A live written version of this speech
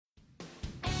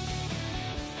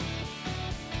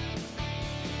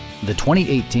the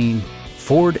 2018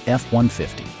 Ford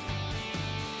F-150.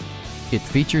 It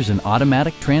features an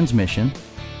automatic transmission,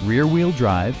 rear-wheel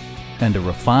drive, and a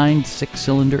refined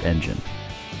 6-cylinder engine.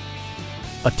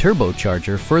 A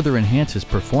turbocharger further enhances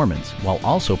performance while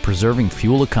also preserving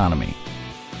fuel economy.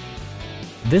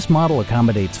 This model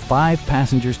accommodates 5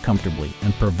 passengers comfortably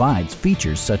and provides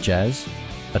features such as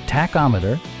a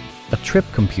tachometer, a trip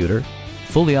computer,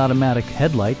 fully automatic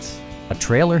headlights, a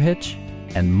trailer hitch,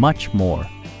 and much more.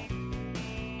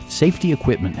 Safety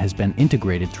equipment has been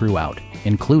integrated throughout,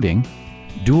 including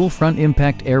dual front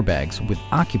impact airbags with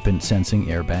occupant sensing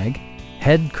airbag,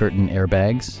 head curtain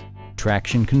airbags,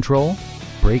 traction control,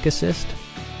 brake assist,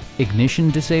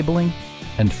 ignition disabling,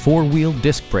 and 4-wheel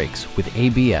disc brakes with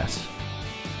ABS.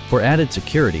 For added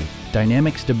security,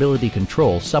 dynamic stability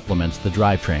control supplements the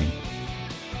drivetrain.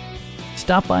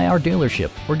 Stop by our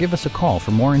dealership or give us a call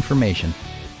for more information.